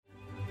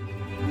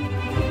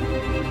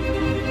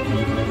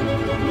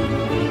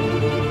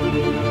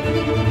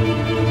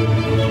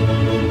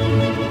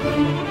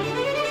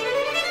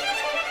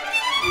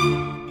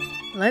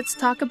Let's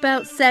talk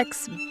about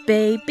sex,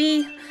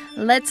 baby.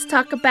 Let's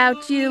talk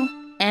about you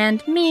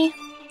and me.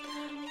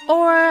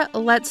 Or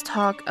let's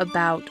talk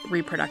about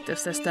reproductive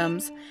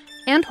systems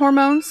and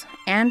hormones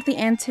and the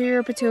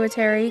anterior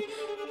pituitary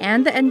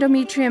and the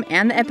endometrium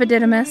and the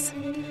epididymis.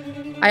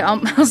 I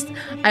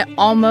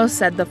almost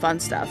said the fun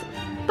stuff.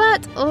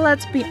 But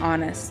let's be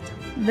honest.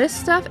 This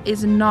stuff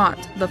is not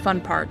the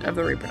fun part of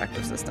the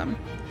reproductive system.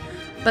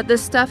 But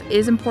this stuff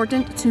is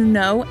important to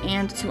know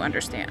and to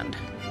understand.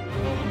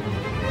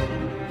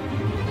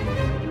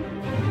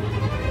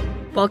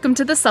 Welcome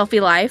to the Selfie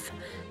Life.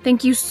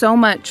 Thank you so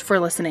much for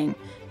listening.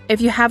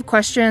 If you have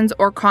questions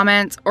or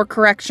comments or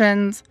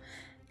corrections,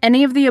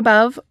 any of the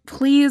above,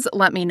 please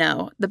let me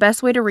know. The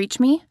best way to reach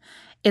me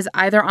is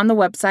either on the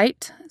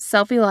website,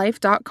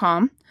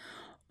 selfielife.com,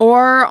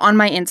 or on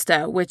my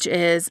Insta, which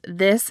is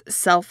This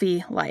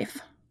Selfie Life.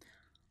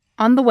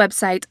 On the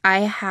website, I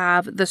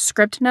have the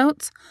script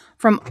notes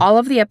from all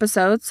of the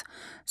episodes,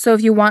 so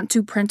if you want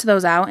to print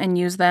those out and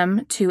use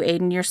them to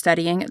aid in your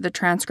studying, the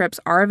transcripts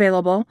are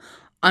available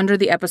under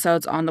the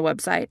episodes on the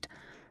website.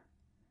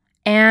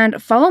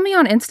 And follow me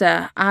on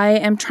Insta. I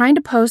am trying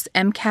to post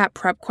MCAT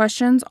prep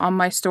questions on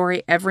my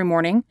story every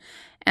morning,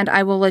 and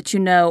I will let you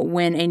know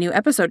when a new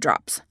episode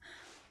drops.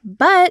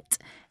 But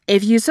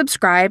if you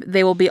subscribe,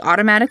 they will be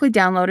automatically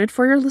downloaded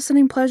for your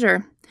listening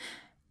pleasure.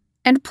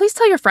 And please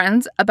tell your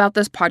friends about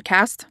this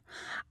podcast.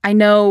 I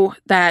know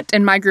that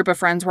in my group of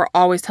friends, we're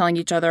always telling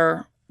each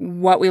other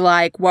what we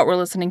like, what we're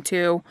listening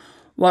to,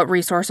 what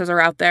resources are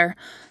out there.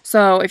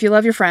 So if you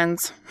love your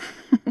friends,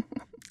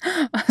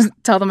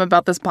 tell them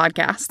about this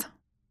podcast.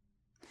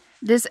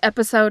 This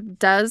episode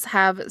does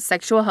have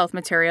sexual health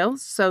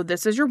materials, so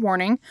this is your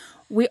warning.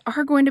 We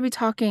are going to be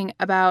talking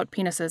about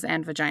penises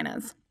and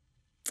vaginas.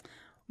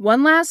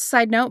 One last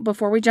side note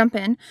before we jump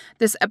in,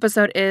 this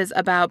episode is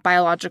about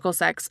biological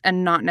sex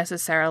and not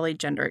necessarily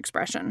gender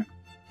expression.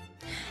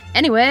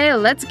 Anyway,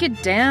 let's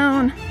get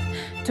down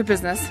to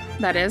business,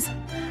 that is,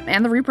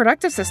 and the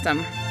reproductive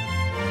system.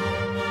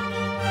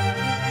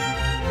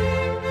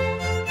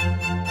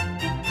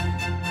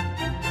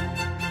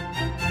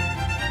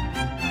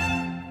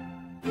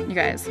 You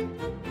guys,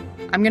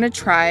 I'm going to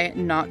try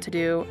not to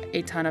do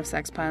a ton of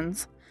sex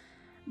puns.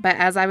 But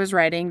as I was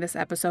writing this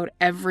episode,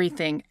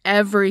 everything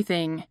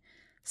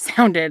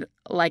sounded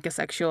like a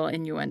sexual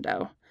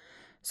innuendo.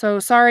 So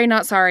sorry,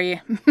 not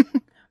sorry.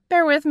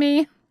 Bear with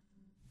me.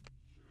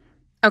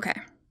 Okay.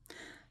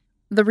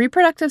 The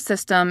reproductive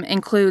system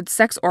includes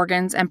sex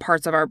organs and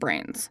parts of our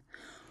brains.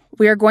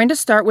 We are going to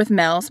start with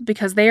males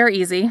because they are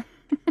easy.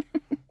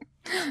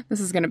 This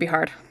is going to be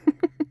hard.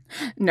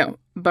 No,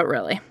 but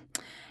really.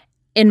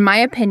 In my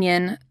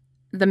opinion,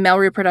 the male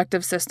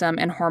reproductive system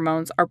and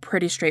hormones are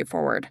pretty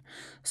straightforward.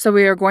 So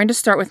we are going to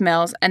start with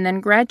males and then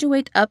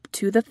graduate up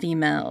to the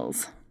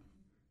females.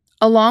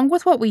 Along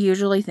with what we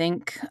usually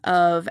think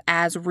of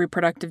as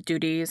reproductive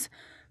duties,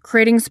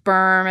 creating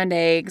sperm and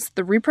eggs,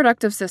 the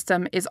reproductive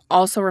system is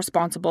also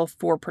responsible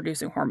for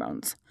producing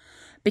hormones.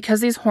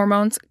 Because these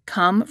hormones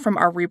come from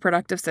our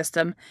reproductive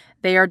system,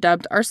 they are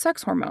dubbed our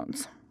sex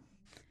hormones.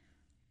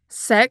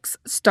 Sex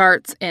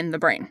starts in the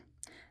brain.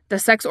 The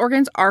sex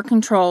organs are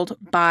controlled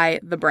by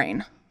the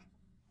brain,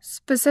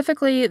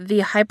 specifically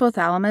the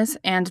hypothalamus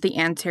and the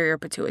anterior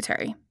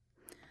pituitary.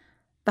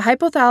 The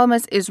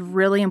hypothalamus is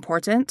really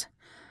important.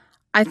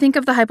 I think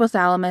of the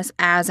hypothalamus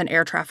as an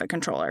air traffic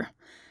controller.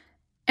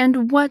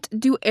 And what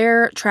do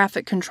air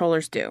traffic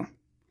controllers do?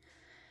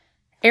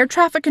 Air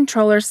traffic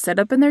controllers sit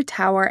up in their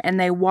tower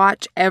and they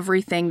watch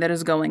everything that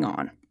is going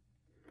on.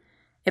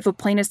 If a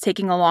plane is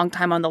taking a long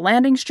time on the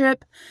landing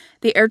strip,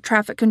 the air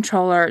traffic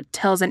controller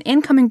tells an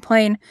incoming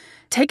plane,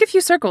 take a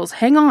few circles,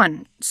 hang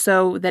on,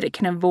 so that it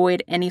can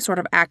avoid any sort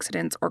of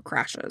accidents or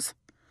crashes.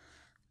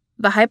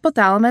 The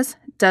hypothalamus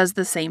does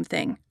the same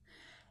thing.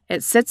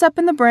 It sits up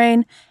in the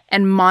brain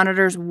and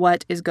monitors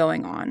what is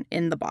going on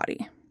in the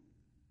body.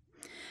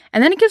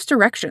 And then it gives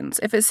directions.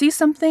 If it sees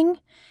something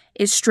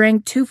is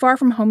straying too far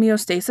from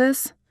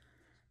homeostasis,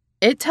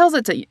 it tells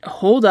it to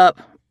hold up,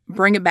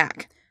 bring it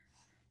back.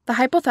 The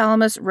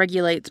hypothalamus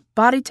regulates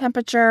body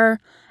temperature,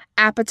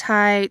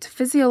 appetite,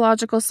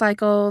 physiological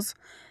cycles,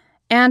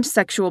 and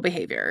sexual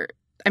behavior.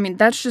 I mean,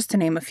 that's just to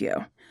name a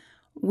few.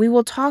 We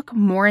will talk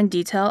more in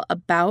detail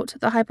about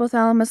the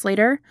hypothalamus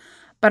later,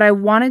 but I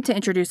wanted to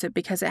introduce it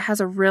because it has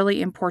a really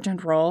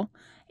important role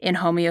in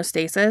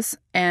homeostasis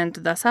and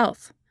thus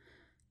health.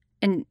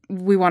 And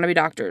we want to be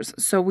doctors,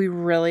 so we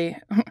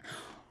want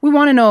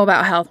to know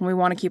about health and we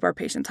want to keep our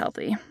patients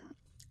healthy.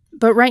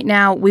 But right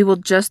now, we will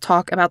just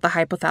talk about the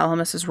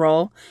hypothalamus's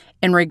role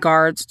in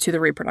regards to the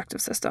reproductive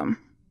system.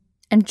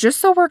 And just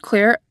so we're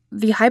clear,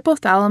 the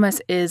hypothalamus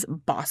is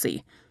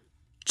bossy,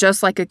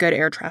 just like a good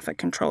air traffic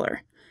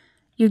controller.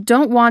 You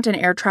don't want an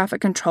air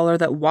traffic controller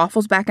that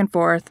waffles back and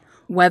forth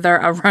whether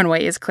a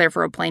runway is clear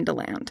for a plane to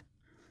land.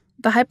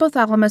 The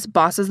hypothalamus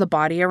bosses the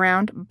body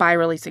around by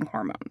releasing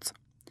hormones.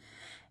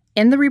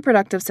 In the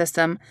reproductive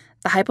system,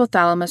 the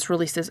hypothalamus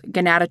releases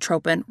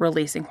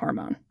gonadotropin-releasing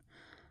hormone,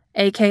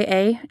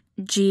 aka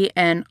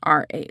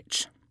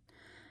GnRH.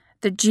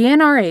 The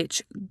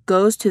GnRH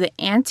goes to the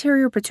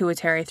anterior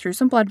pituitary through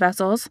some blood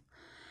vessels,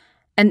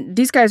 and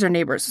these guys are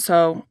neighbors,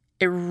 so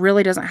it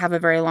really doesn't have a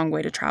very long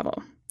way to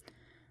travel.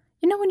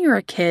 You know when you were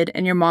a kid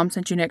and your mom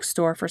sent you next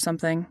door for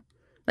something?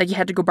 Like you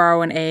had to go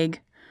borrow an egg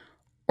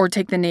or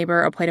take the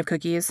neighbor a plate of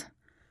cookies?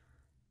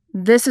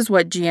 This is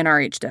what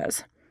GnRH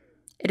does.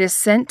 It is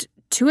sent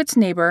to its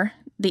neighbor,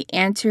 the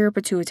anterior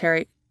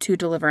pituitary, to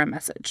deliver a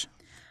message.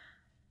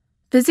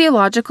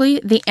 Physiologically,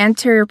 the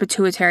anterior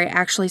pituitary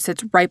actually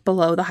sits right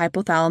below the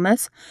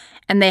hypothalamus,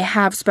 and they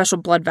have special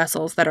blood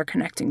vessels that are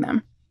connecting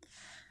them.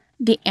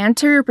 The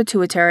anterior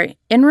pituitary,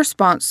 in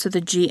response to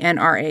the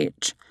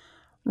GnRH,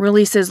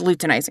 releases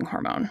luteinizing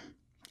hormone,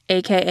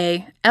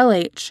 aka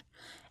LH,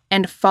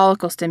 and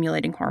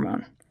follicle-stimulating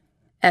hormone,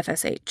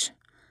 FSH.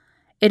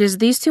 It is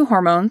these two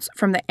hormones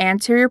from the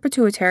anterior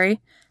pituitary,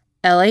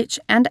 LH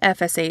and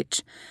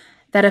FSH,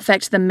 that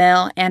affect the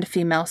male and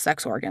female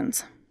sex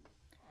organs.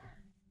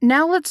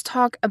 Now let's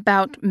talk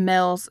about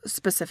males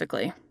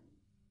specifically.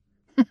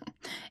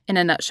 In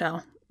a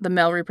nutshell, the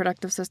male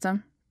reproductive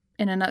system.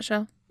 In a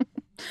nutshell.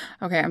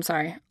 Okay, I'm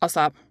sorry. I'll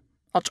stop.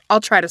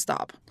 I'll try to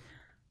stop.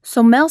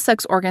 So male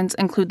sex organs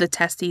include the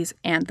testes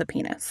and the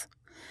penis.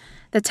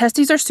 The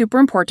testes are super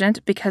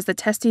important because the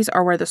testes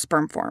are where the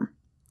sperm form.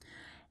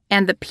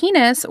 And the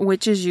penis,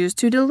 which is used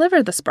to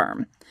deliver the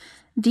sperm.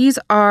 These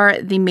are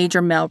the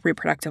major male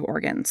reproductive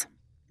organs.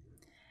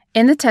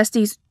 In the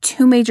testes,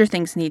 two major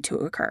things need to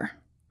occur.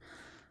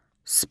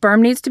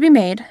 Sperm needs to be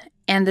made,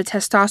 and the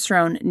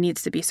testosterone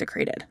needs to be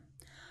secreted.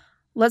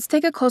 Let's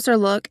take a closer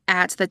look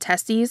at the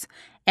testes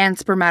and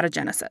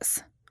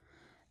spermatogenesis.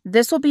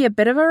 This will be a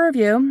bit of a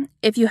review.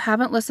 If you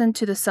haven't listened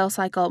to the cell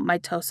cycle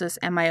mitosis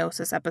and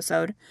meiosis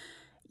episode,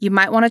 you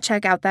might want to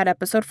check out that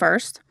episode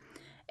first.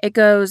 It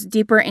goes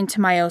deeper into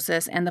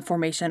meiosis and the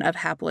formation of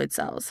haploid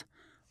cells,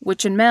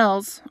 which in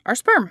males are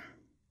sperm.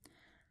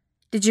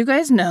 Did you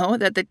guys know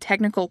that the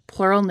technical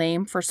plural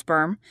name for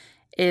sperm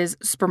is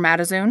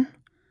spermatozoon?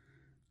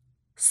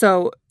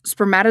 So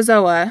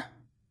spermatozoa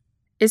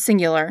is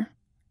singular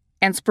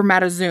and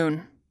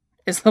spermatozoon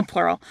is the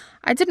plural.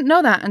 I didn't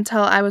know that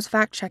until I was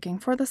fact-checking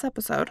for this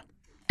episode.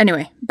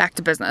 Anyway, back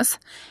to business.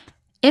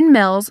 In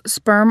males,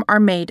 sperm are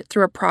made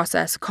through a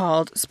process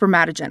called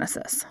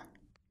spermatogenesis.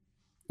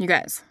 You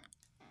guys,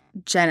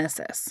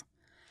 genesis.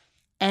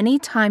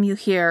 Anytime you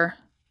hear,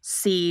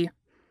 see,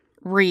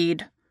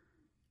 read,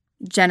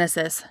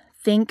 Genesis,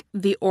 think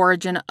the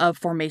origin of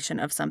formation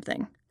of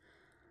something.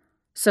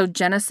 So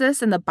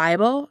Genesis in the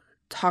Bible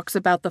talks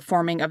about the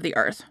forming of the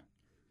earth.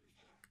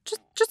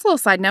 Just a little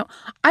side note.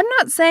 I'm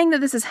not saying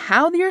that this is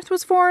how the earth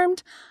was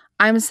formed.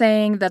 I'm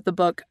saying that the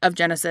book of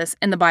Genesis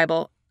in the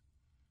Bible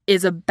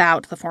is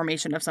about the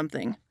formation of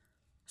something.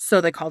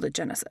 So they called it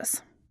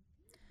Genesis.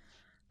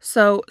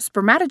 So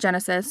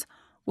spermatogenesis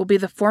will be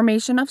the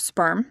formation of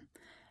sperm,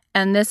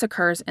 and this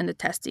occurs in the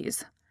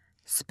testes,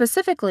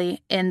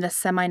 specifically in the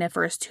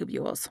seminiferous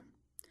tubules.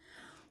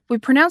 We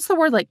pronounce the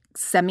word like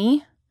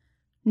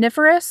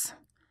seminiferous,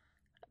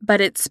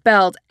 but it's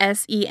spelled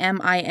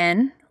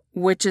S-E-M-I-N,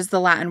 which is the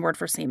Latin word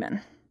for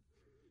semen.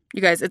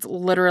 You guys, it's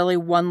literally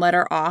one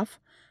letter off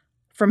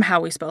from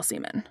how we spell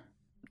semen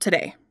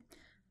today.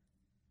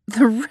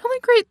 The really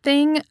great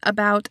thing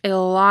about a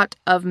lot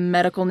of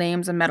medical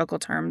names and medical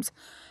terms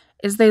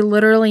is they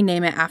literally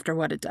name it after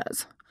what it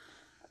does,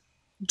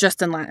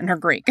 just in Latin or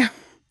Greek.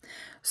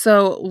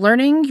 So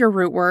learning your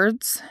root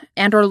words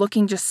and or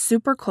looking just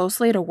super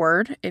closely at a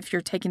word, if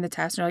you're taking the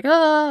test and you're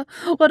like,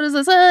 what is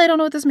this? I don't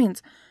know what this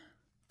means.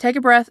 Take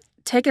a breath,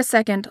 take a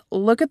second,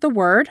 look at the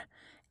word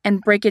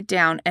and break it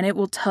down, and it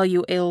will tell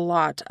you a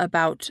lot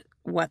about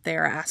what they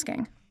are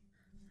asking.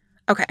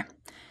 Okay,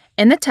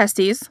 in the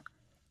testes,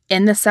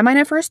 in the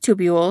seminiferous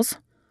tubules,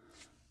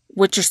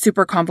 which are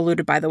super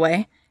convoluted by the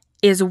way,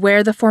 is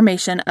where the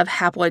formation of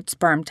haploid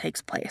sperm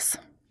takes place.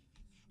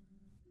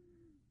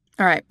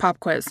 All right, pop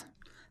quiz.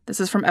 This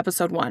is from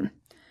episode 1.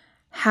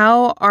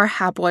 How are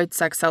haploid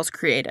sex cells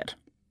created?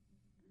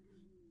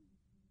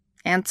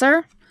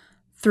 Answer: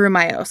 through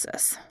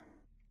meiosis.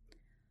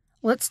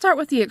 Let's start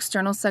with the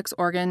external sex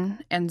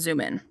organ and zoom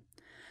in.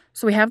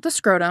 So we have the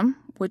scrotum,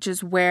 which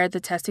is where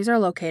the testes are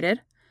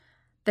located.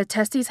 The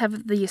testes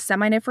have the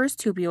seminiferous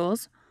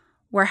tubules,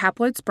 where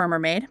haploid sperm are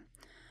made.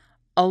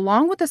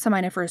 Along with the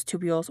seminiferous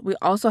tubules, we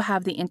also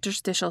have the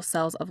interstitial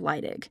cells of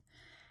Leydig.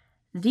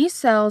 These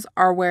cells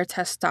are where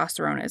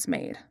testosterone is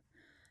made.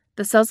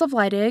 The cells of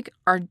Leydig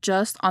are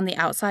just on the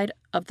outside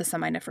of the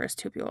seminiferous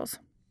tubules.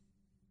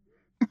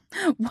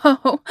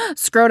 Whoa,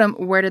 scrotum,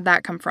 where did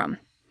that come from?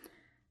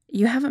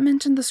 You haven't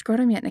mentioned the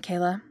scrotum yet,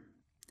 Nikayla.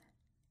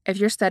 If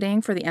you're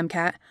studying for the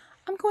MCAT,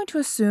 I'm going to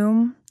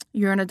assume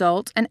you're an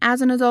adult, and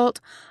as an adult,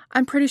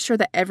 I'm pretty sure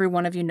that every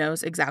one of you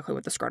knows exactly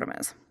what the scrotum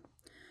is.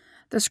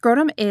 The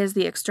scrotum is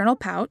the external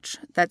pouch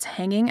that's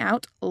hanging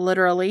out,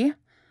 literally,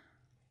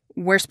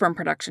 where sperm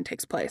production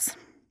takes place.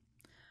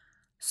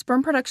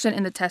 Sperm production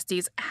in the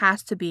testes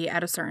has to be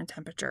at a certain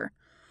temperature,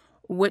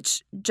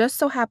 which just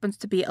so happens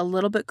to be a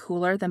little bit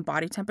cooler than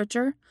body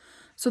temperature,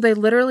 so they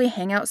literally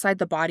hang outside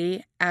the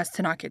body as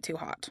to not get too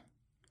hot.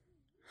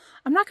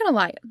 I'm not going to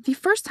lie. The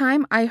first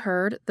time I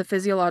heard the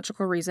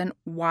physiological reason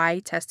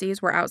why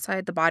testes were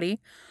outside the body,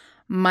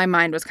 my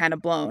mind was kind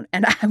of blown.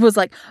 And I was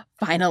like,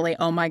 finally,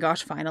 oh my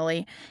gosh,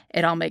 finally,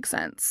 it all makes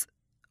sense.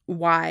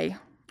 Why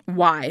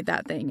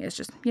that thing is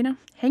just,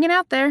 hanging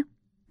out there.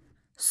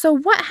 So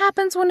what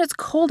happens when it's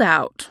cold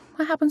out?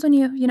 What happens when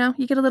you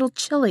get a little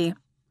chilly?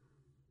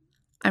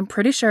 I'm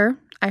pretty sure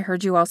I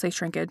heard you all say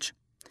shrinkage.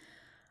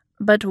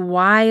 But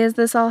why is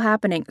this all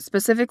happening?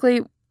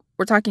 Specifically,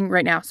 we're talking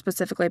right now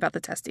specifically about the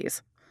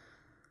testes.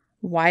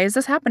 Why is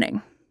this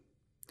happening?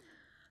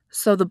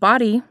 So the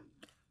body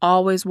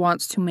always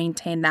wants to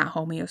maintain that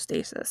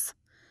homeostasis.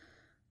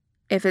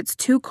 If it's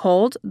too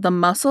cold, the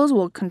muscles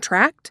will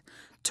contract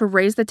to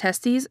raise the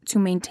testes to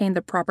maintain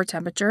the proper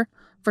temperature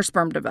for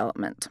sperm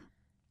development.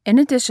 In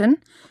addition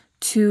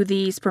to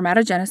the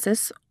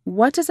spermatogenesis,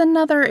 what is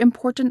another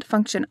important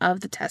function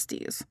of the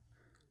testes?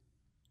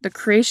 The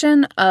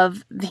creation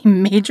of the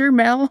major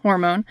male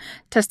hormone,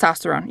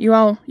 testosterone. You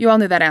all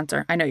knew that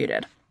answer. I know you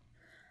did.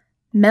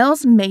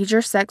 Male's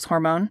major sex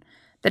hormone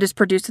that is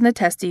produced in the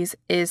testes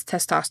is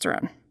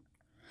testosterone.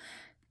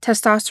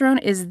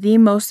 Testosterone is the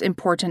most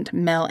important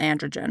male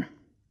androgen.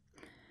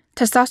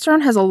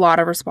 Testosterone has a lot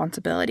of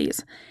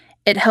responsibilities.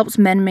 It helps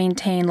men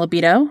maintain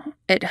libido,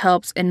 it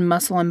helps in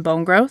muscle and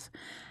bone growth,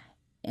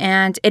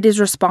 and it is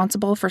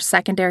responsible for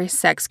secondary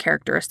sex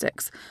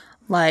characteristics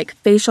like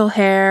facial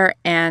hair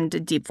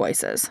and deep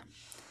voices.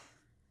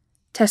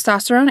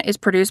 Testosterone is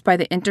produced by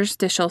the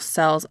interstitial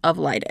cells of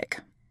Leydig.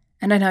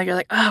 And I know you're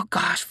like, oh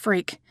gosh,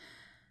 freak.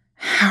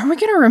 How are we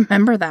going to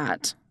remember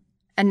that?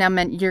 And now,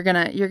 men, you're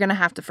gonna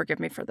have to forgive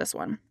me for this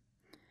one.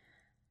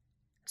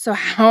 So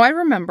how I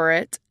remember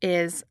it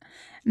is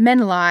men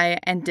lie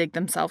and dig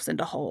themselves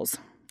into holes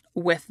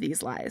with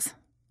these lies.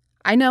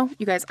 I know,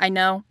 you guys, I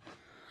know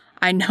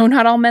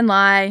not all men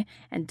lie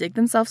and dig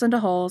themselves into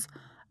holes,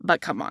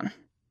 but come on.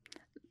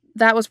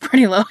 That was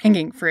pretty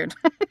low-hanging fruit.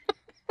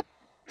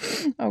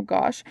 Oh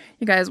gosh.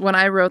 You guys, when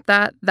I wrote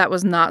that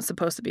was not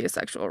supposed to be a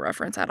sexual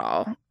reference at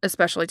all,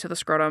 especially to the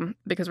scrotum,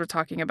 because we're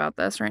talking about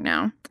this right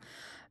now.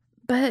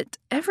 But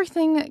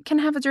everything can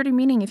have a dirty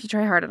meaning if you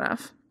try hard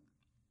enough.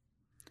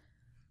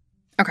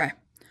 Okay,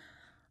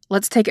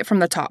 let's take it from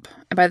the top.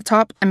 And by the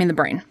top, I mean the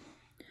brain.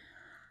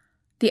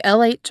 The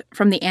LH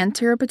from the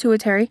anterior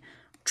pituitary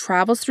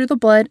travels through the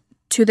blood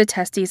to the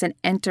testes and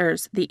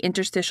enters the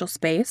interstitial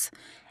space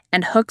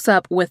and hooks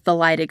up with the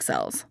Leydig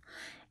cells.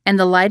 And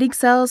the Leydig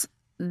cells,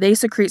 they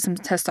secrete some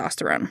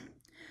testosterone.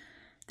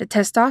 The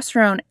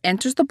testosterone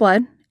enters the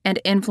blood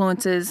and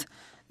influences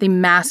the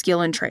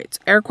masculine traits.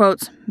 Air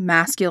quotes,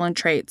 masculine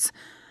traits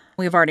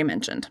we've already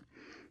mentioned.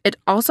 It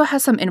also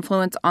has some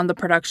influence on the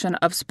production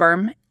of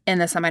sperm in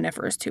the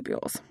seminiferous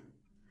tubules.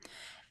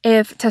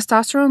 If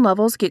testosterone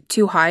levels get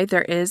too high,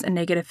 there is a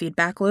negative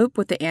feedback loop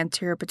with the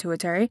anterior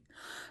pituitary.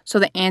 So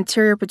the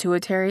anterior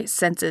pituitary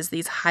senses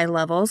these high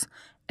levels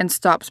and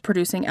stops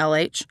producing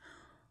LH,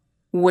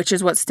 which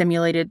is what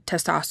stimulated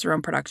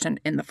testosterone production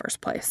in the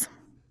first place.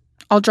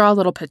 I'll draw a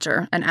little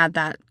picture and add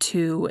that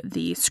to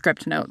the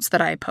script notes that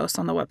I post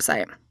on the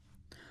website.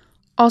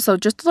 Also,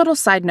 just a little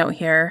side note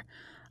here.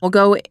 We'll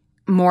go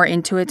more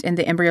into it in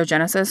the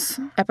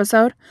embryogenesis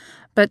episode,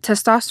 but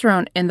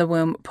testosterone in the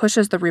womb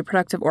pushes the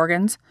reproductive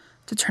organs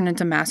to turn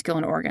into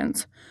masculine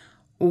organs,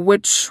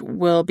 which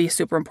will be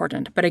super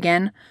important. But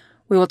again,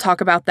 we will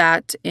talk about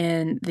that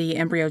in the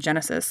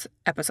embryogenesis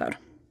episode.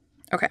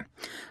 Okay,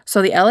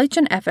 so the LH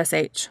and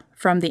FSH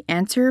from the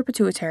anterior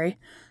pituitary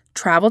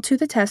travel to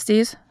the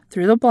testes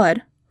through the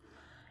blood.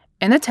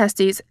 In the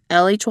testes,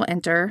 LH will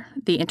enter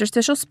the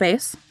interstitial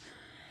space,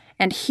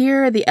 and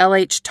here the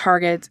LH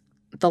targets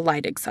the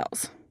Leydig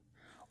cells,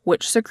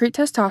 which secrete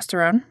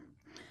testosterone,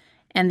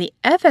 and the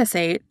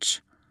FSH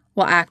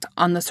will act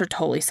on the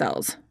Sertoli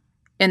cells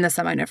in the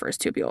seminiferous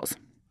tubules.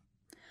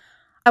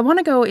 I want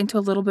to go into a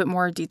little bit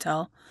more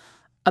detail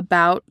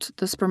about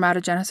the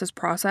spermatogenesis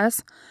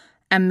process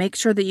and make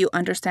sure that you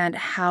understand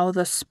how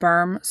the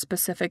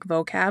sperm-specific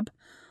vocab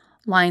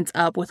lines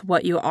up with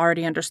what you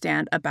already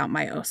understand about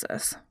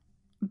meiosis.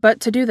 But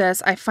to do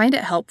this, I find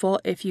it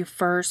helpful if you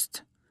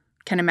first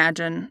can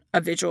imagine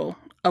a visual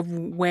of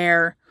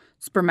where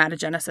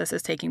spermatogenesis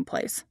is taking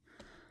place.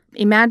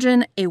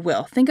 Imagine a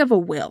wheel. Think of a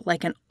wheel,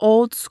 like an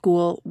old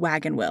school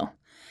wagon wheel.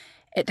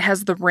 It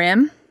has the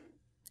rim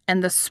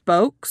and the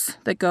spokes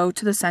that go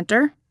to the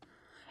center.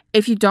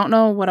 If you don't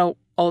know what an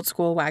old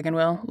school wagon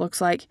wheel looks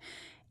like,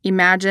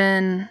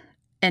 imagine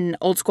an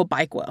old school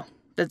bike wheel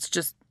that's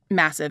just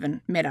massive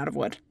and made out of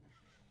wood.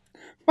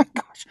 Oh my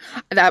gosh,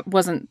 that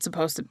wasn't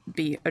supposed to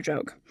be a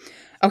joke.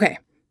 Okay,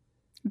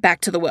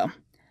 back to the wheel.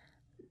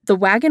 The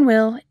wagon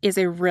wheel is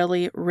a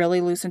really,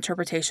 really loose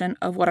interpretation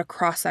of what a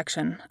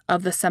cross-section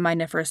of the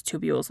seminiferous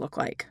tubules look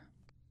like.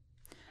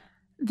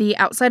 The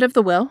outside of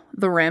the wheel,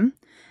 the rim,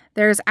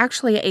 there is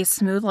actually a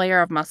smooth layer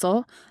of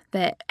muscle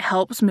that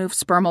helps move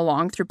sperm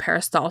along through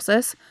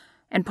peristalsis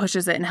and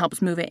pushes it and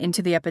helps move it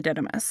into the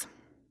epididymis.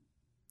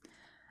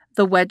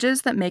 The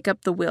wedges that make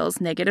up the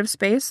wheel's negative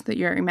space that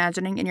you're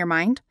imagining in your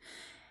mind,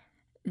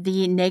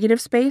 the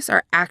negative space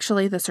are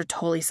actually the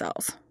Sertoli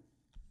cells.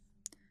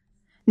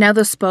 Now,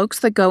 the spokes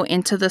that go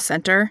into the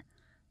center,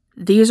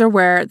 these are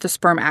where the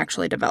sperm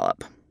actually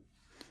develop,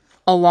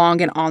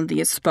 along and on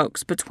these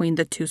spokes between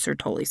the two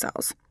Sertoli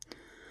cells.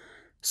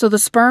 So the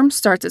sperm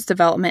starts its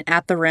development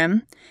at the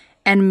rim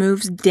and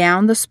moves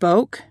down the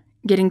spoke,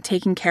 getting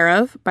taken care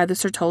of by the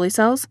Sertoli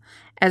cells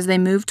as they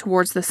move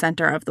towards the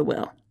center of the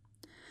wheel.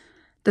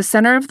 The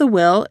center of the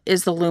wheel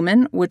is the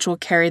lumen, which will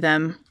carry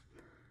them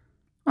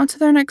onto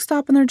their next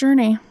stop in their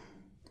journey.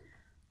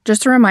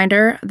 Just a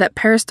reminder that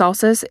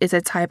peristalsis is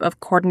a type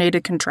of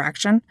coordinated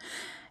contraction.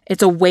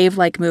 It's a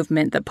wave-like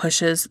movement that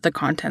pushes the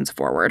contents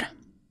forward.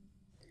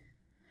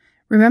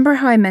 Remember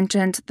how I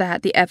mentioned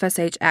that the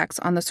FSH acts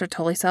on the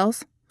Sertoli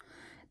cells?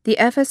 The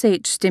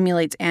FSH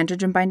stimulates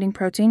androgen-binding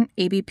protein,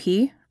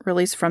 ABP,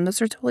 released from the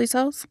Sertoli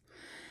cells.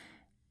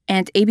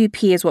 And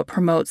ABP is what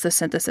promotes the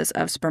synthesis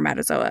of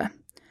spermatozoa.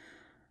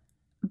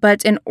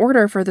 But in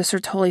order for the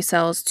Sertoli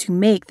cells to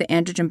make the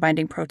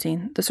androgen-binding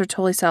protein, the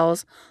Sertoli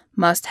cells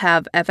must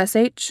have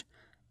FSH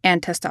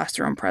and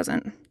testosterone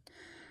present.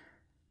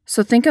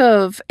 So think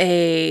of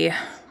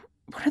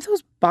what are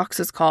those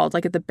boxes called,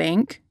 like at the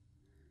bank?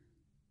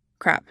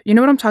 Crap. You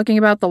know what I'm talking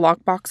about? The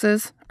lock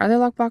boxes? Are they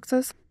lock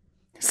boxes?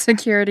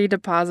 Security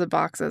deposit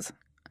boxes.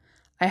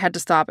 I had to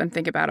stop and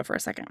think about it for a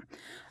second.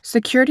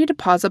 Security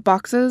deposit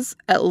boxes,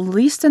 at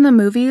least in the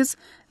movies,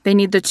 they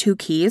need the 2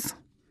 keys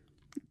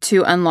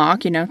to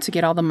unlock, to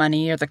get all the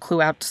money or the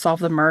clue out to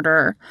solve the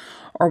murder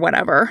or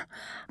whatever.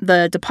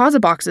 The deposit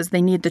boxes,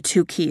 they need the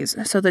 2 keys.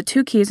 So the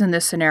 2 keys in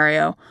this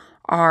scenario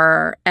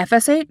are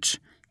FSH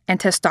and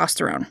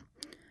testosterone.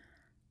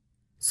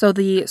 So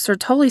the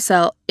Sertoli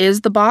cell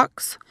is the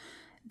box,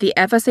 the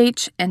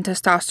FSH and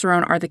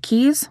testosterone are the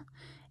keys,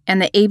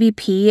 and the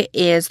ABP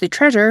is the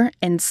treasure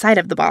inside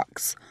of the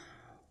box,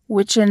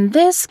 which in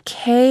this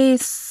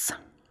case,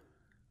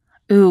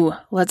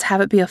 let's have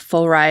it be a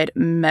full ride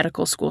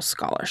medical school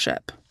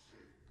scholarship.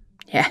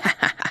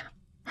 Yeah,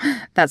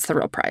 that's the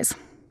real prize.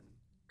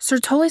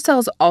 Sertoli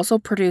cells also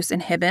produce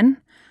inhibin,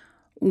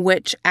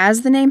 which,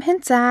 as the name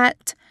hints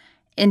at,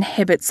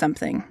 inhibits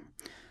something.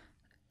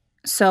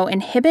 So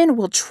inhibin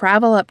will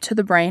travel up to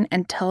the brain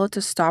and tell it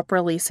to stop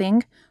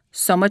releasing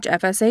so much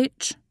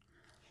FSH,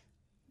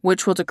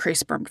 which will decrease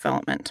sperm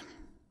development.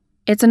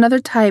 It's another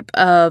type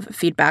of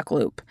feedback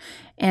loop,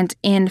 and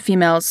in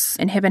females,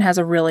 inhibin has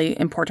a really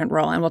important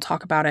role, and we'll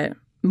talk about it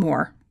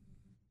more.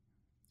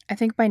 I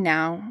think by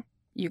now,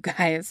 you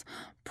guys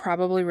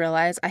probably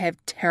realize I have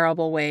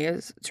terrible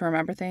ways to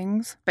remember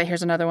things, but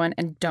here's another one,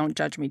 and don't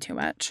judge me too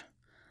much.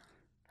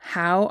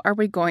 How are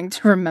we going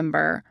to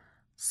remember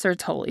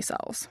Sertoli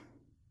cells?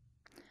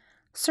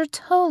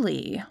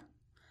 Sertoli.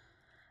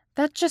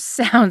 That just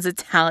sounds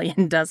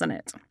Italian, doesn't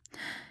it?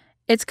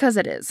 It's because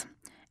it is.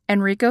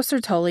 Enrico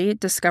Sertoli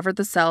discovered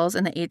the cells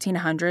in the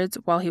 1800s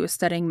while he was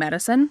studying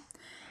medicine.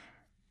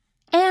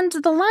 And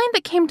the line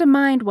that came to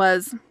mind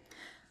was,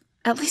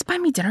 "At least buy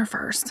me dinner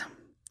first."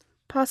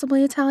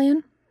 Possibly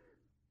Italian.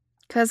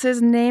 Because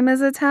his name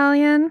is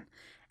Italian,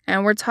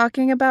 and we're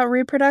talking about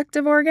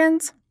reproductive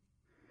organs?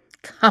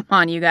 Come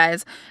on, you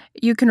guys.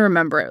 You can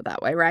remember it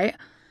that way, right?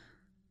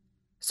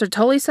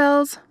 Sertoli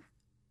cells,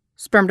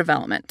 sperm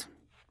development.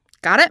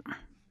 Got it?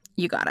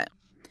 You got it.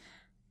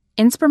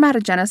 In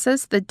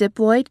spermatogenesis, the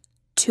diploid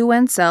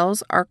 2N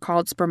cells are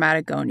called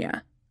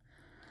spermatogonia.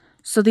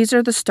 So these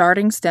are the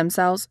starting stem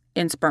cells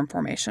in sperm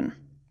formation.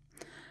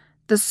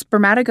 The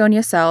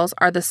spermatogonia cells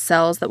are the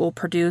cells that will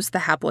produce the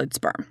haploid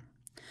sperm.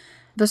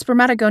 The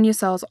spermatogonia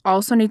cells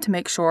also need to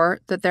make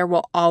sure that there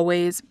will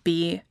always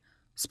be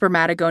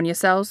spermatogonia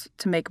cells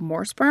to make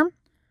more sperm.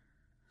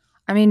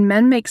 I mean,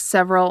 men make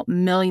several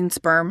million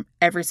sperm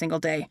every single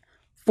day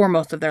for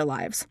most of their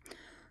lives.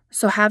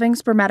 So having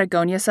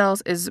spermatogonia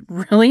cells is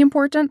really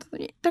important.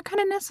 They're kind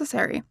of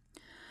necessary.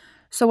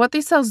 So what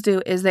these cells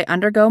do is they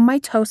undergo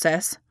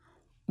mitosis.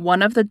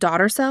 One of the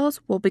daughter cells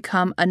will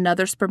become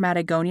another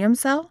spermatogonium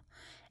cell,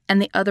 and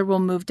the other will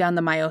move down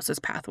the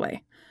meiosis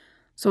pathway.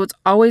 So it's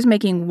always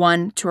making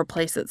one to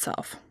replace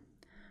itself.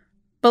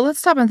 But let's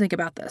stop and think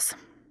about this.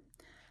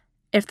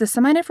 If the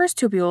seminiferous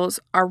tubules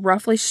are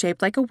roughly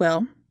shaped like a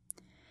wheel,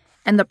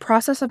 and the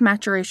process of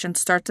maturation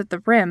starts at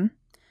the rim,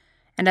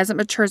 and as it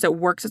matures, it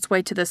works its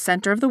way to the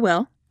center of the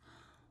wheel,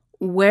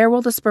 where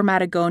will the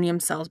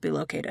spermatogonium cells be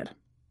located?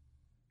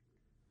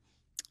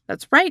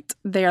 That's right,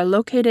 they are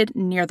located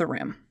near the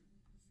rim.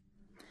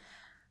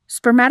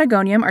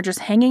 Spermatogonium are just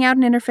hanging out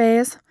in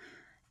interphase,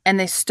 and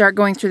they start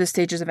going through the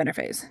stages of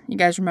interphase. You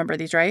guys remember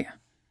these, right?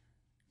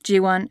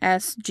 G1,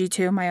 S,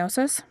 G2,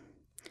 meiosis.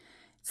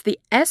 So the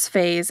S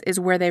phase is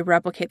where they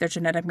replicate their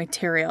genetic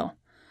material.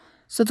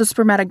 So the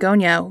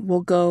spermatogonia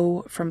will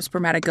go from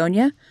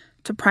spermatogonia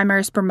to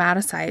primary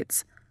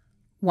spermatocytes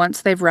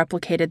once they've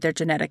replicated their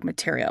genetic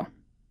material.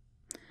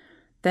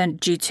 Then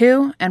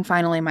G2, and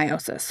finally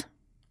meiosis.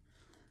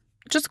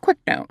 Just a quick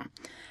note.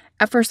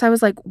 At first I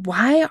was like,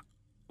 why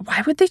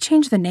would they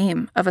change the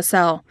name of a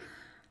cell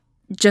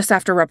just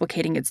after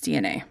replicating its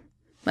DNA?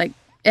 Like,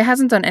 it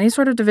hasn't done any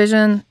sort of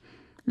division.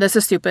 This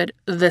is stupid.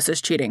 This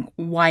is cheating.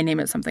 Why name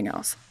it something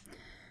else?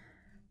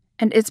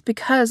 And it's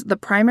because the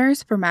primary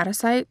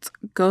spermatocytes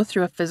go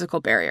through a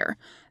physical barrier.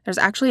 There's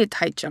actually a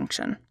tight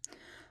junction.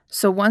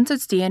 So once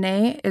its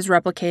DNA is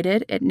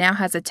replicated, it now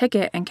has a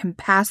ticket and can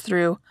pass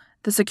through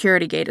the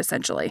security gate,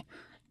 essentially,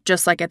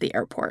 just like at the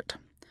airport.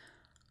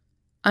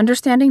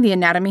 Understanding the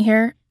anatomy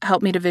here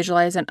helped me to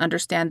visualize and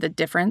understand the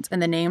difference in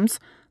the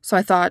names, so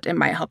I thought it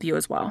might help you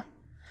as well.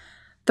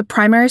 The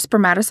primary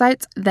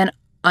spermatocytes then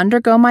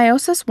undergo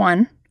meiosis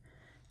 1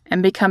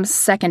 and become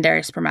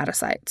secondary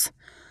spermatocytes.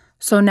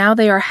 So now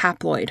they are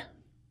haploid,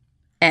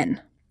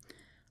 N.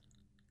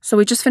 So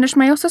we just finished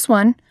meiosis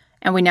 1,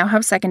 and we now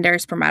have secondary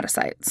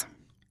spermatocytes.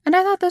 And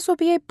I thought this would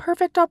be a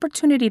perfect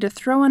opportunity to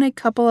throw in a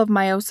couple of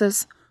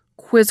meiosis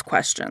quiz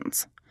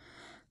questions.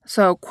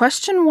 So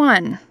question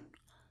 1,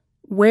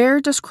 where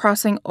does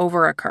crossing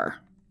over occur?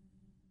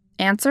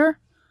 Answer,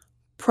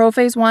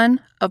 prophase 1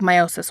 of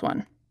meiosis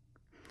 1.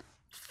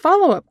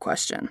 Follow-up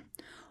question,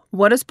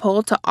 what is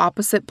pulled to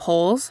opposite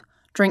poles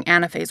during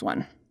anaphase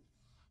 1?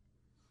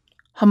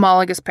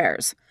 Homologous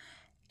pairs.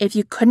 If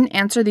you couldn't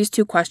answer these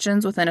 2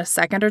 questions within a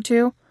second or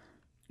 2,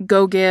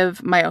 go give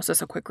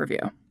meiosis a quick review.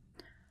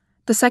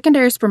 The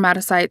secondary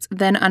spermatocytes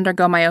then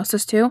undergo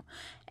meiosis 2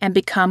 and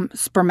become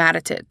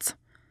spermatids.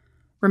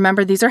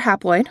 Remember, these are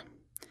haploid.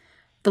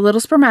 The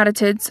little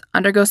spermatids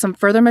undergo some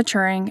further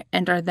maturing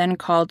and are then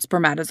called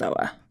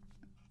spermatozoa.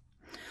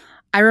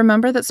 I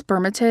remember that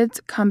spermatids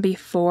come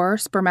before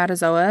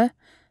spermatozoa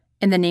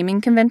in the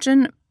naming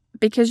convention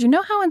because you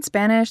know how in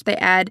Spanish they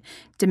add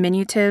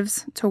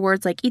diminutives to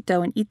words like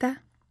ito and ita?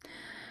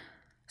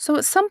 So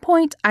at some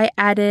point I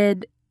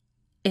added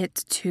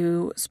it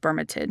to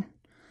spermatid.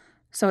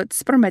 So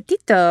it's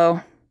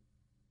spermatito.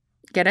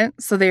 Get it?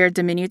 So they are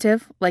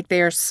diminutive, like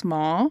they are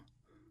small.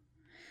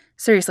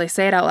 Seriously,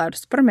 say it out loud.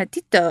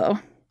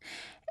 Spermatito.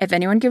 If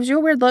anyone gives you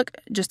a weird look,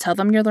 just tell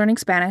them you're learning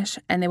Spanish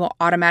and they will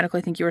automatically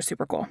think you are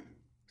super cool.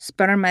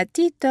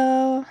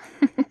 Spermatito.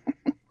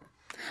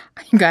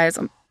 You guys,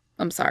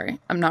 I'm sorry.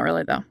 I'm not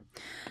really though.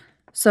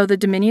 So the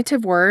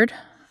diminutive word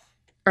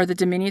or the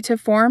diminutive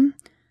form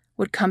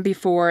would come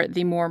before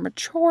the more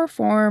mature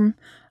form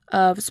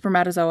of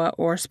spermatozoa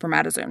or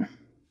spermatozoon.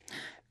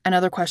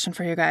 Another question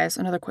for you guys,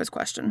 another quiz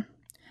question.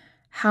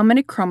 How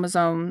many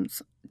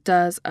chromosomes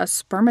does a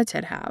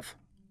spermatid have?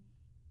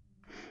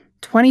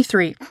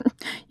 23.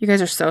 You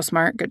guys are so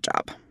smart. Good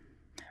job.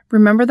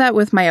 Remember that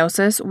with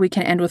meiosis, we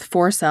can end with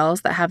 4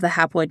 cells that have the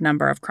haploid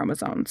number of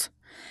chromosomes.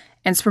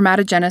 In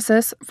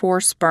spermatogenesis,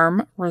 4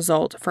 sperm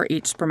result for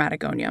each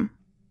spermatogonium.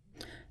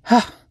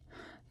 That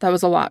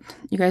was a lot.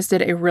 You guys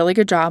did a really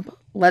good job.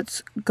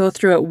 Let's go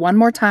through it one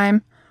more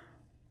time,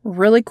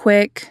 really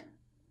quick.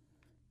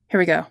 Here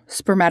we go.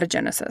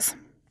 Spermatogenesis.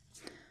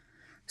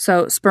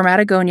 So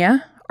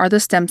spermatogonia are the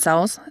stem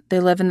cells. They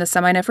live in the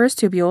seminiferous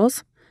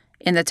tubules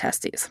in the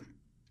testes.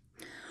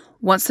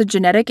 Once the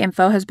genetic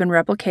info has been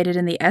replicated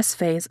in the S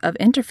phase of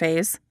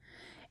interphase,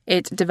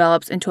 it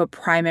develops into a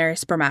primary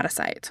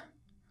spermatocyte.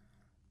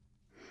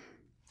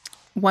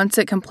 Once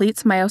it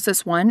completes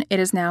meiosis 1, it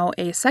is now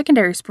a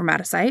secondary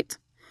spermatocyte.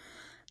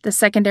 The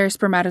secondary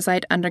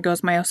spermatocyte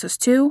undergoes meiosis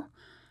 2,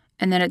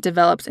 and then it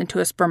develops into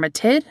a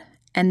spermatid,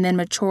 and then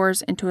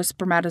matures into a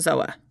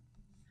spermatozoa.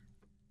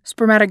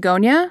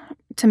 Spermatogonia,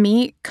 to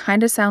me,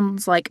 kind of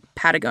sounds like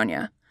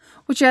Patagonia,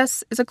 which,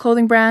 yes, is a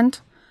clothing brand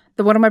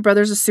that one of my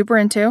brothers is super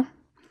into,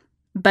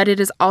 but it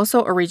is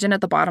also a region at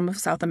the bottom of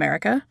South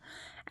America,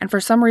 and for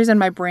some reason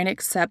my brain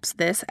accepts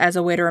this as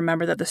a way to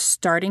remember that the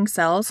starting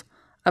cells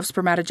of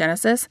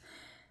spermatogenesis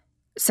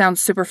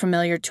sounds super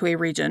familiar to a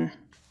region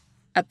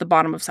at the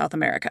bottom of South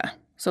America.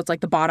 So it's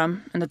like the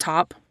bottom and the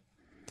top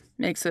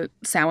makes a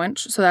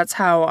sandwich. So that's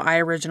how I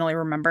originally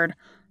remembered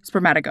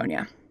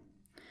spermatogonia.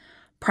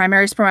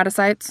 Primary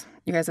spermatocytes,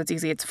 you guys, that's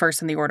easy. It's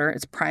first in the order.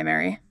 It's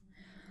primary.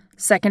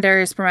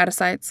 Secondary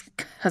spermatocytes,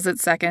 because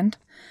it's second.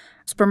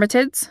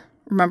 Spermatids,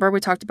 remember we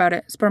talked about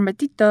it.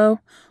 Spermatito,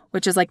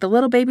 which is like the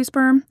little baby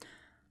sperm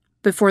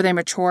before they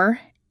mature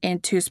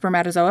into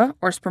spermatozoa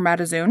or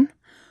spermatozoon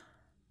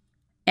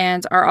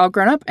and are all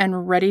grown up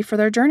and ready for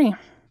their journey.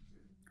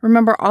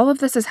 Remember, all of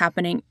this is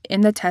happening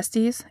in the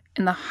testes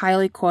in the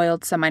highly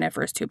coiled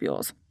seminiferous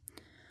tubules,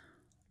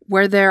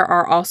 where there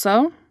are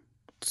also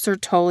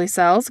Sertoli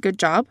cells, good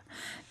job,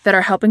 that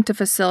are helping to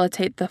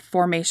facilitate the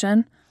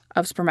formation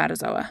of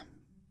spermatozoa.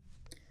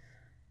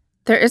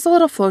 There is a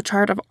little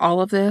flowchart of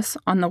all of this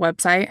on the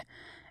website,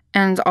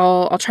 and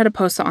I'll try to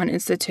post it on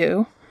Insta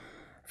too.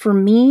 For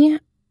me,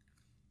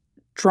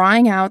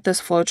 drawing out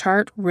this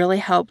flowchart really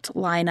helped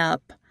line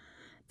up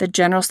the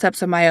general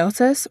steps of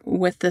meiosis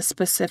with the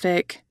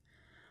specific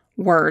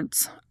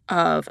words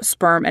of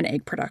sperm and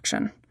egg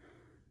production.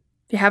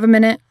 If you have a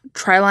minute,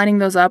 try lining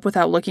those up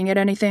without looking at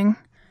anything.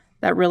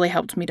 That really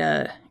helped me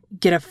to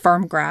get a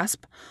firm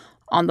grasp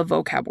on the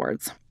vocab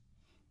words.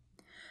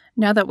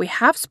 Now that we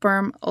have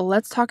sperm,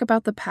 let's talk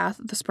about the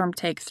path the sperm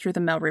take through the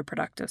male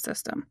reproductive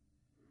system.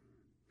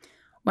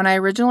 When I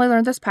originally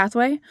learned this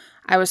pathway,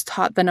 I was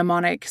taught the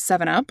mnemonic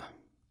 7-up.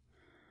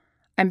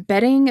 I'm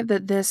betting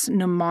that this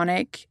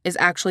mnemonic is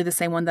actually the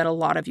same one that a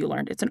lot of you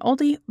learned. It's an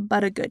oldie,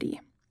 but a goodie.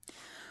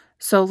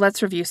 So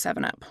let's review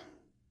 7-up.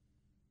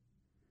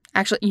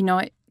 Actually, you know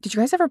what? Did you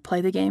guys ever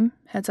play the game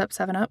Heads Up,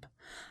 7 Up?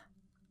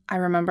 I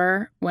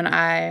remember when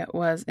I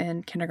was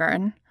in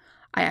kindergarten,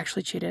 I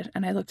actually cheated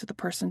and I looked at the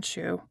person's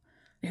shoe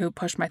who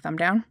pushed my thumb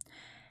down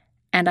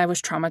and I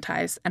was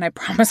traumatized and I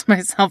promised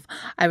myself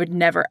I would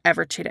never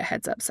ever cheat at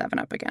Heads Up, 7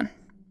 Up again.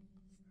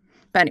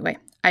 But anyway,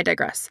 I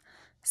digress.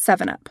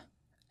 7 Up.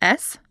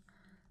 S,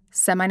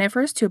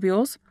 seminiferous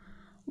tubules,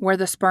 where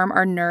the sperm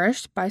are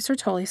nourished by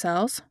Sertoli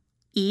cells.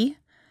 E,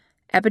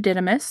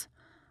 epididymis.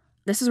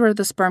 This is where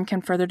the sperm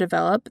can further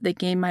develop. They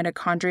gain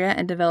mitochondria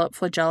and develop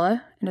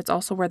flagella, and it's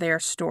also where they are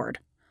stored.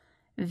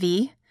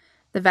 V,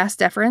 the vas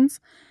deferens.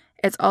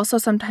 It's also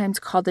sometimes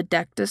called the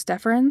ductus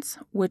deferens,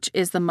 which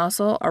is the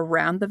muscle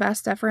around the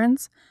vas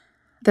deferens.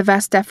 The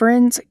vas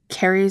deferens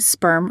carries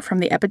sperm from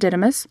the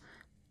epididymis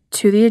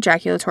to the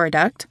ejaculatory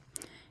duct.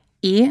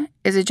 E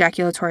is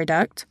ejaculatory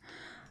duct.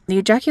 The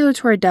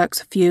ejaculatory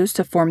ducts fuse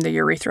to form the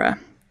urethra.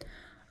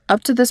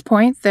 Up to this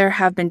point, there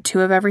have been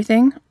 2 of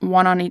everything,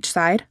 1 on each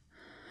side.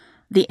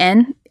 The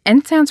N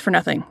stands for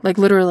nothing, like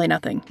literally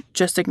nothing.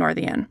 Just ignore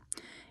the N.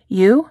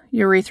 U,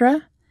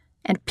 urethra,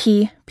 and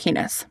P,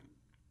 penis.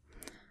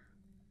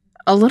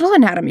 A little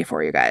anatomy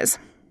for you guys.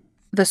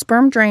 The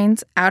sperm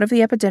drains out of the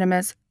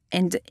epididymis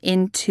and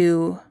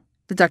into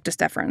the ductus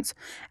deferens.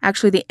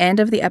 Actually, the end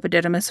of the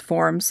epididymis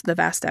forms the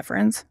vas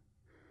deferens,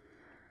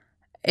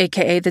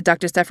 aka the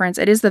ductus deferens.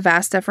 It is the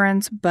vas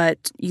deferens,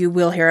 but you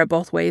will hear it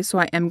both ways, so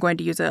I am going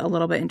to use it a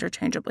little bit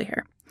interchangeably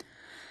here.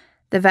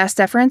 The vas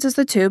deferens is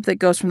the tube that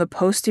goes from the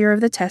posterior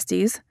of the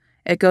testes.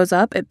 It goes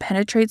up, it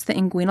penetrates the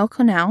inguinal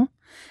canal,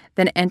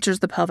 then enters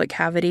the pelvic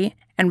cavity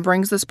and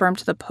brings the sperm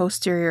to the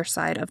posterior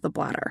side of the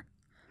bladder.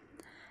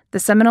 The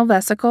seminal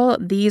vesicle,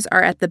 these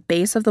are at the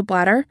base of the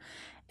bladder,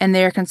 and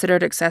they are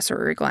considered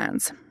accessory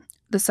glands.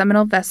 The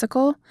seminal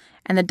vesicle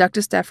and the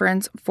ductus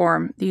deferens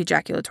form the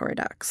ejaculatory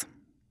ducts.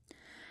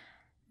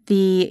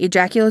 The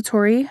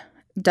ejaculatory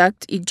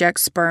duct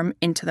ejects sperm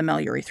into the male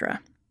urethra.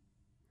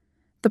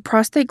 The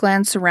prostate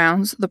gland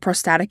surrounds the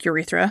prostatic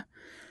urethra,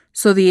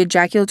 so the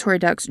ejaculatory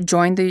ducts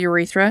join the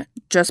urethra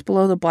just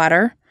below the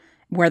bladder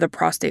where the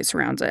prostate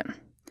surrounds it.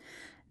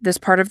 This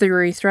part of the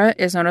urethra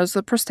is known as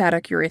the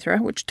prostatic urethra,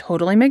 which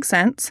totally makes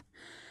sense.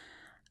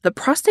 The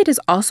prostate is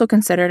also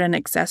considered an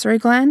accessory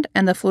gland,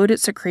 and the fluid it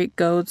secretes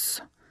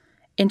goes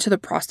into the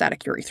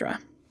prostatic urethra.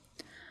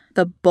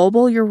 The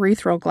bulbal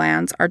urethral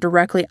glands are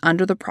directly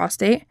under the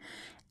prostate,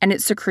 and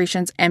its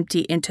secretions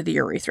empty into the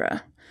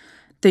urethra.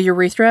 The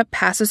urethra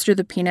passes through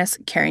the penis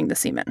carrying the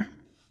semen.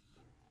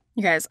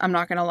 You guys, I'm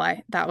not going to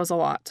lie, that was a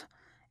lot.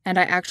 And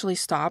I actually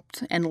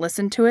stopped and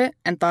listened to it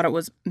and thought it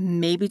was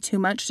maybe too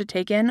much to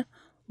take in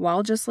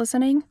while just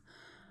listening.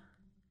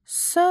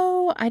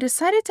 So I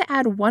decided to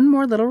add one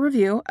more little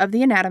review of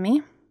the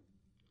anatomy,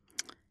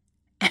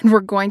 and we're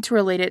going to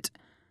relate it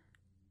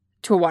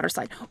to a water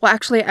slide. Well,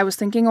 actually, I was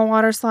thinking a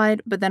water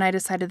slide, but then I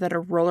decided that a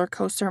roller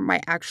coaster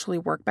might actually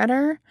work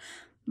better.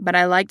 But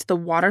I liked the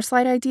water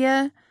slide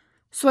idea,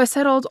 so I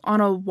settled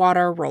on a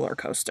water roller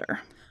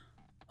coaster.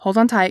 Hold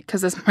on tight,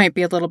 because this might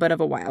be a little bit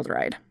of a wild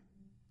ride.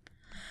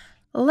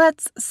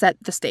 Let's set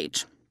the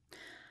stage.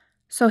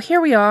 So here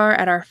we are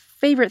at our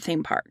favorite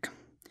theme park,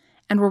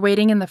 and we're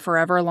waiting in the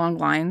forever long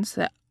lines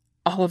that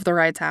all of the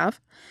rides have.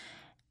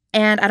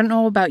 And I don't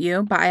know about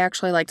you, but I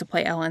actually like to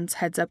play Ellen's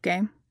Heads Up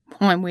game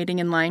while I'm waiting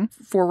in line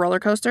for roller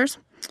coasters.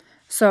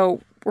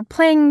 So we're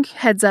playing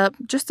Heads Up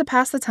just to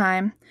pass the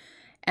time.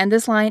 And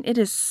this line, it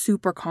is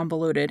super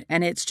convoluted,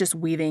 and it's just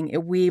weaving.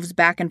 It weaves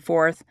back and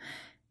forth.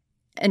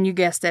 And you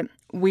guessed it,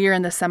 we are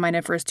in the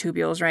seminiferous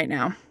tubules right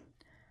now.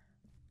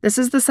 This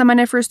is the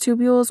seminiferous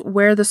tubules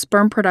where the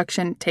sperm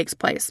production takes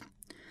place.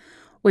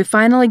 We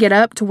finally get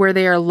up to where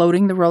they are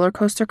loading the roller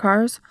coaster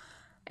cars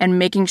and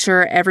making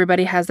sure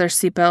everybody has their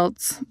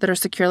seatbelts that are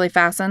securely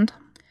fastened.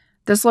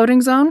 This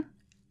loading zone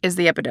is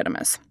the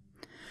epididymis.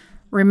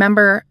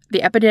 Remember,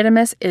 the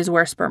epididymis is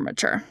where sperm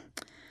mature.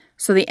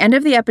 So the end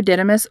of the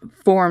epididymis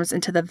forms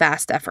into the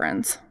vas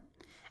deferens.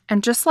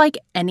 And just like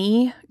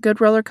any good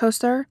roller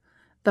coaster,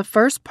 the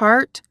first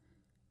part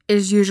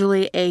is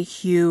usually a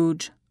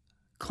huge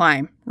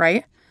climb,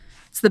 right?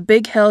 It's the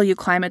big hill you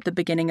climb at the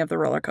beginning of the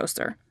roller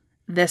coaster.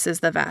 This is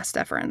the vas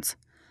deferens.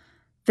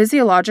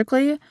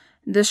 Physiologically,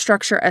 this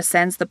structure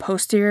ascends the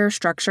posterior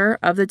structure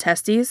of the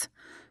testes.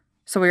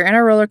 So we're in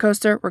a roller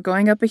coaster, we're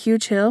going up a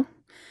huge hill,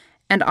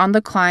 and on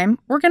the climb,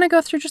 we're going to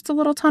go through just a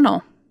little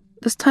tunnel.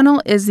 This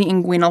tunnel is the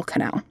inguinal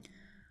canal.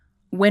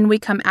 When we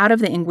come out of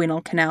the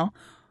inguinal canal,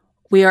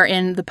 we are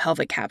in the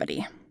pelvic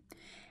cavity.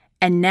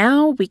 And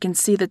now we can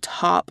see the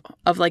top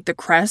of like the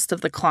crest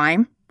of the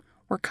climb.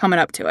 We're coming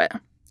up to it.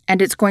 And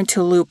it's going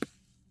to loop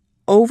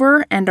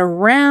over and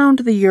around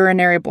the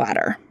urinary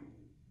bladder.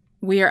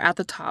 We are at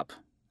the top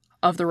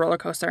of the roller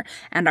coaster,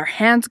 and our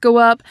hands go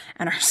up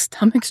and our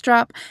stomachs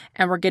drop,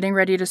 and we're getting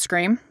ready to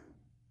scream.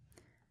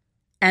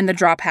 And the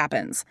drop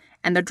happens.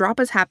 And the drop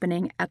is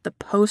happening at the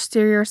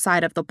posterior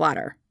side of the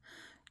bladder.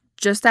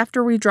 Just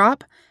after we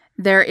drop,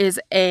 there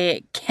is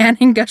a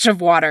cannon gush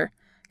of water.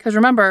 Because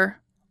remember,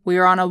 we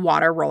are on a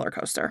water roller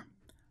coaster.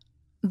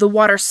 The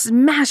water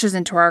smashes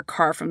into our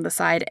car from the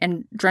side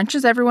and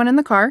drenches everyone in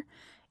the car,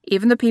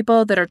 even the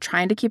people that are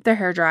trying to keep their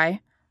hair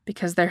dry,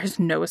 because there is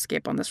no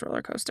escape on this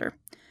roller coaster.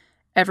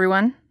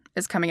 Everyone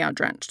is coming out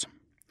drenched.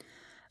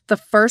 The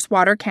first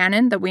water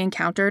cannon that we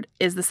encountered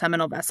is the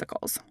seminal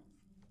vesicles.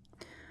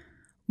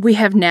 We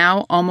have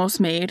now almost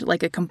made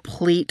like a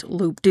complete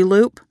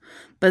loop-de-loop,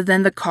 but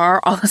then the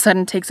car all of a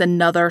sudden takes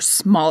another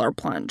smaller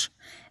plunge.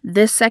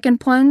 This second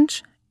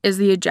plunge is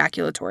the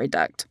ejaculatory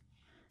duct.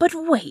 But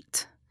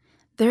wait,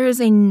 there is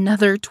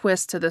another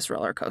twist to this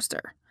roller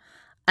coaster.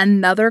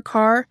 Another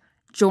car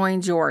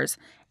joins yours,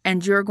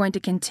 and you're going to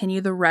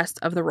continue the rest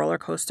of the roller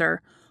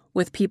coaster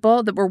with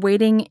people that were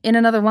waiting in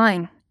another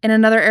line, in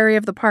another area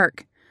of the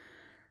park.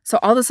 So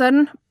all of a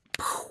sudden,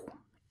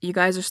 you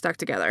guys are stuck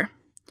together.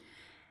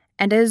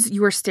 And as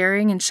you are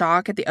staring in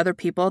shock at the other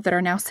people that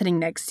are now sitting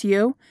next to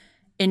you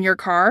in your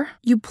car,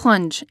 you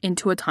plunge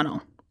into a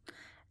tunnel.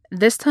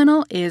 This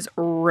tunnel is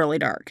really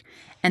dark,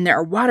 and there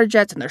are water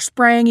jets, and they're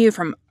spraying you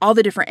from all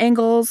the different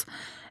angles.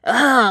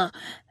 Ugh.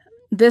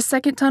 This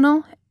second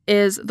tunnel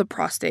is the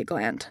prostate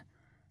gland,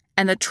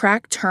 and the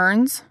track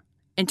turns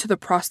into the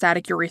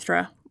prostatic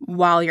urethra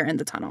while you're in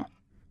the tunnel.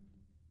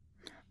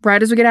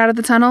 Right as we get out of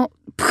the tunnel,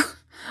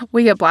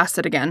 we get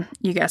blasted again.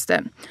 You guessed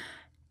it.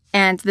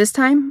 And this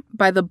time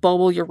by the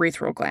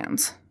bulbourethral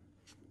glands.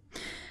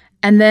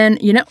 And then,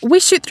 we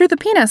shoot through the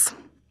penis,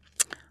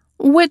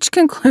 which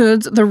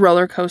concludes the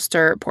roller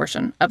coaster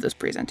portion of this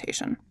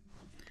presentation.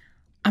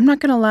 I'm not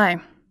going to lie.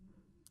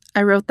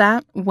 I wrote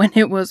that when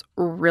it was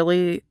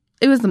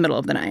the middle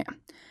of the night.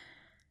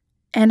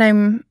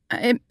 And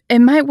it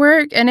might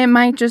work and it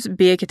might just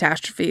be a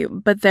catastrophe,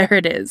 but there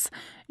it is,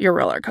 your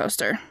roller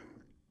coaster.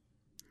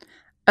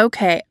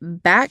 Okay,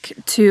 back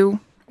to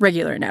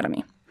regular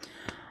anatomy.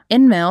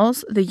 In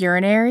males, the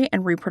urinary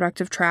and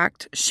reproductive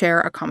tract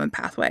share a common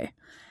pathway.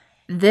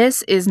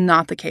 This is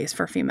not the case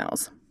for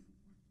females.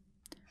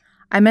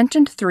 I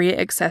mentioned 3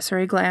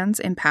 accessory glands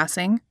in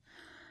passing.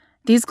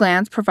 These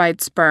glands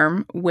provide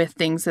sperm with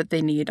things that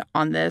they need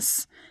on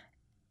this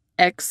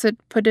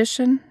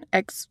expedition.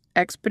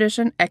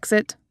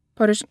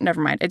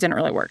 Never mind, it didn't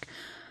really work.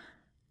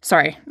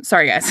 Sorry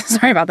guys,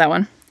 sorry about that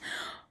one.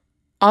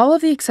 All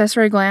of the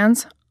accessory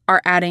glands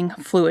are adding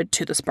fluid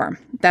to the sperm.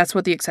 That's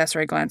what the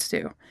accessory glands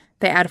do.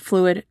 They add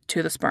fluid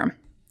to the sperm.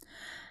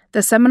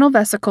 The seminal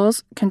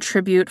vesicles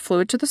contribute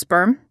fluid to the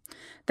sperm.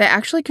 They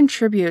actually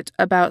contribute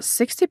about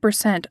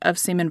 60% of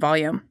semen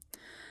volume.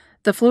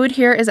 The fluid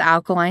here is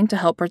alkaline to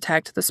help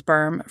protect the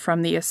sperm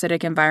from the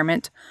acidic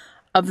environment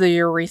of the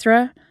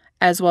urethra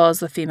as well as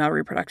the female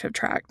reproductive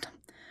tract.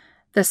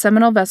 The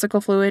seminal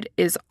vesicle fluid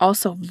is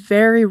also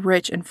very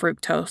rich in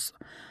fructose,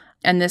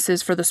 and this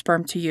is for the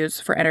sperm to use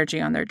for energy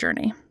on their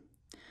journey.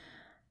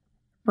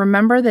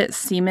 Remember that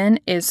semen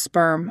is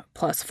sperm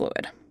plus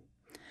fluid.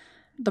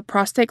 The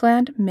prostate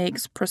gland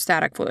makes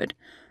prostatic fluid,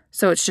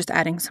 so it's just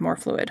adding some more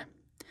fluid.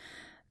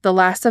 The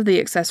last of the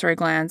accessory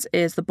glands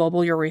is the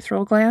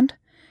bulbourethral gland,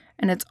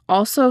 and it's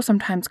also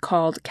sometimes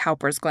called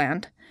Cowper's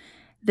gland.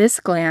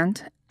 This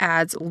gland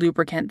adds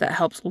lubricant that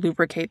helps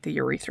lubricate the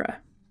urethra.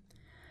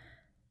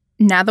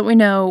 Now that we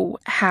know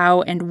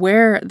how and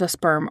where the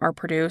sperm are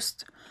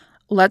produced,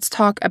 let's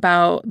talk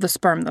about the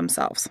sperm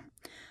themselves.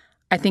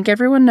 I think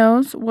everyone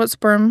knows what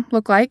sperm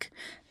look like.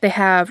 They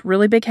have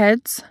really big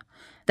heads.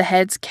 The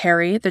heads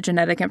carry the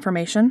genetic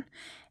information,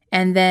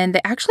 and then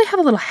they actually have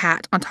a little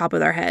hat on top of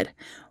their head,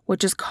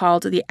 which is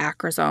called the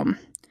acrosome,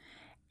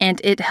 and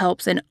it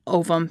helps in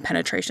ovum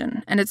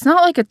penetration. And it's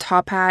not like a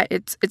top hat,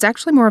 it's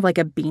actually more of like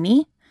a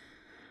beanie.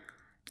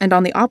 And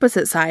on the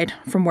opposite side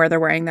from where they're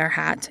wearing their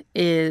hat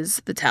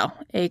is the tail,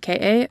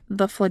 aka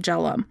the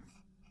flagellum.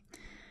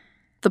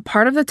 The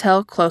part of the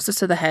tail closest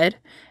to the head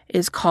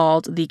is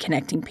called the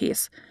connecting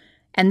piece,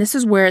 and this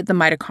is where the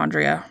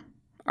mitochondria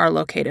are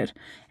located.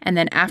 And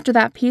then after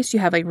that piece, you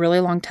have a really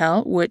long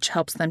tail, which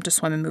helps them to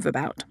swim and move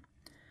about.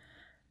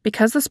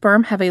 Because the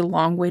sperm have a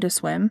long way to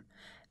swim,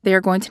 they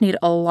are going to need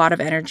a lot of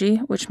energy,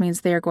 which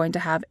means they are going to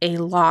have a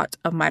lot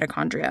of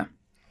mitochondria.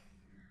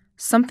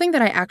 Something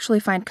that I actually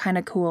find kind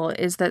of cool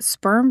is that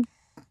sperm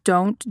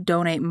don't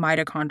donate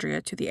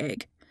mitochondria to the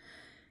egg,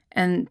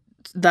 and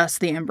thus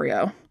the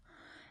embryo.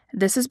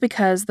 This is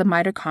because the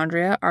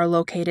mitochondria are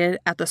located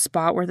at the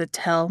spot where the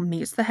tail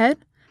meets the head,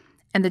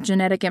 and the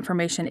genetic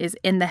information is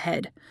in the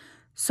head.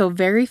 So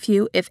very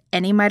few, if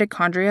any,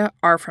 mitochondria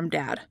are from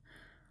dad,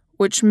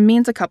 which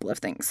means a couple of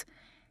things.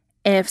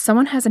 If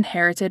someone has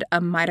inherited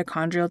a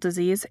mitochondrial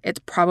disease, it's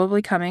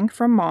probably coming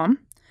from mom.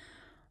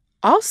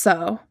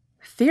 Also,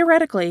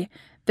 theoretically,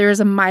 there is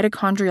a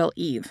mitochondrial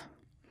Eve.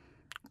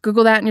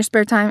 Google that in your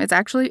spare time.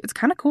 It's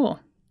kind of cool.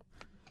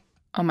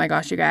 Oh my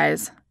gosh, you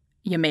guys,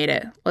 you made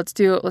it. Let's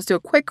do a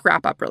quick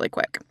wrap up really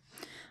quick.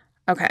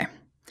 Okay.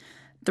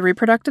 The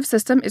reproductive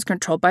system is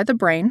controlled by the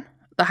brain,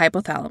 the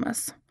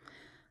hypothalamus.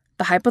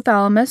 The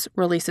hypothalamus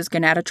releases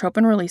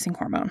gonadotropin-releasing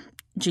hormone,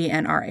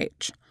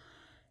 GnRH.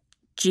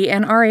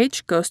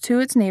 GnRH goes to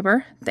its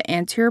neighbor, the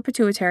anterior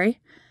pituitary,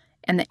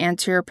 and the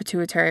anterior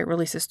pituitary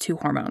releases 2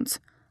 hormones,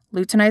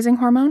 luteinizing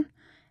hormone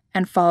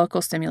and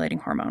follicle-stimulating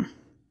hormone.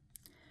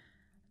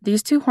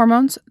 These two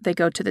hormones, they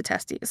go to the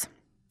testes.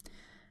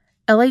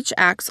 LH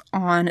acts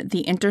on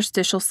the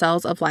interstitial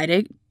cells of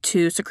Leydig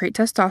to secrete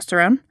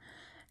testosterone.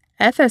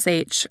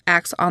 FSH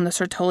acts on the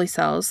Sertoli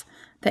cells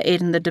that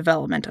aid in the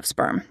development of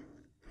sperm.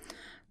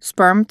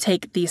 Sperm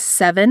take the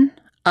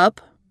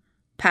 7-up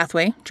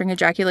pathway during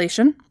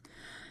ejaculation.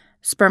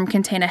 Sperm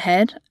contain a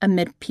head, a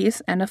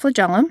midpiece, and a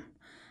flagellum.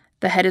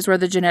 The head is where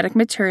the genetic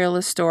material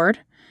is stored,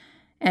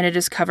 and it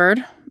is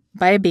covered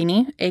by a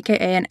beanie,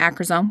 aka an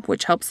acrosome,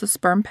 which helps the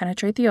sperm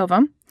penetrate the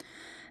ovum.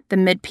 The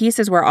midpiece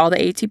is where all the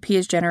ATP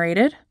is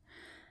generated.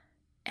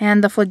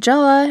 And the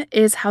flagella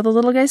is how the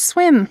little guys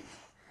swim.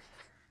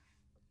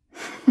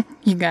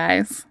 You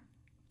guys,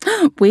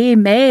 we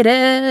made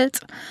it!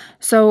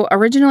 So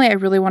originally I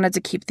really wanted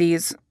to keep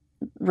these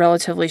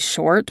relatively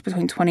short,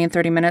 between 20 and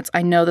 30 minutes.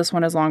 I know this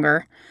one is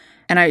longer,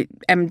 and I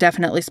am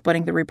definitely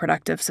splitting the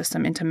reproductive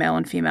system into male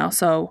and female.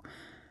 So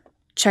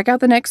check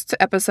out the next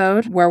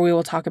episode where we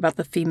will talk about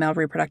the female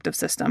reproductive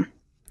system.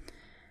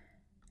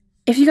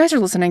 If you guys are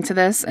listening to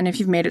this, and if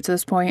you've made it to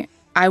this point,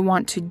 I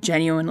want to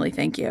genuinely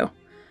thank you.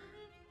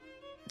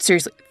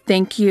 Seriously,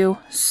 thank you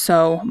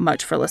so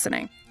much for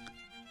listening.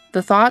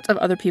 The thought of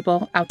other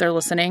people out there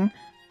listening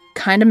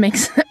kind of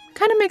makes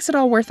it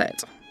all worth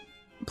it.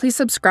 Please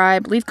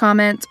subscribe, leave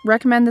comments,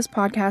 recommend this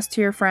podcast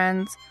to your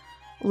friends.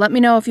 Let me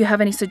know if you have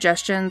any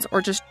suggestions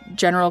or just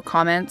general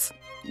comments.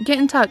 Get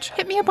in touch.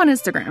 Hit me up on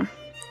Instagram.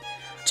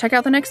 Check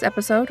out the next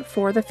episode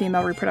for the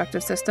female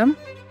reproductive system.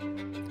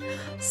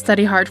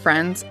 Study hard,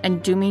 friends,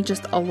 and do me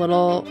just a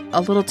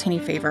little teeny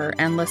favor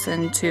and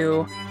listen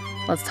to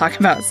Let's Talk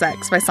About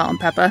Sex by Salt and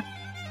Peppa.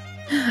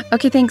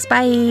 Okay, thanks.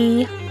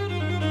 Bye.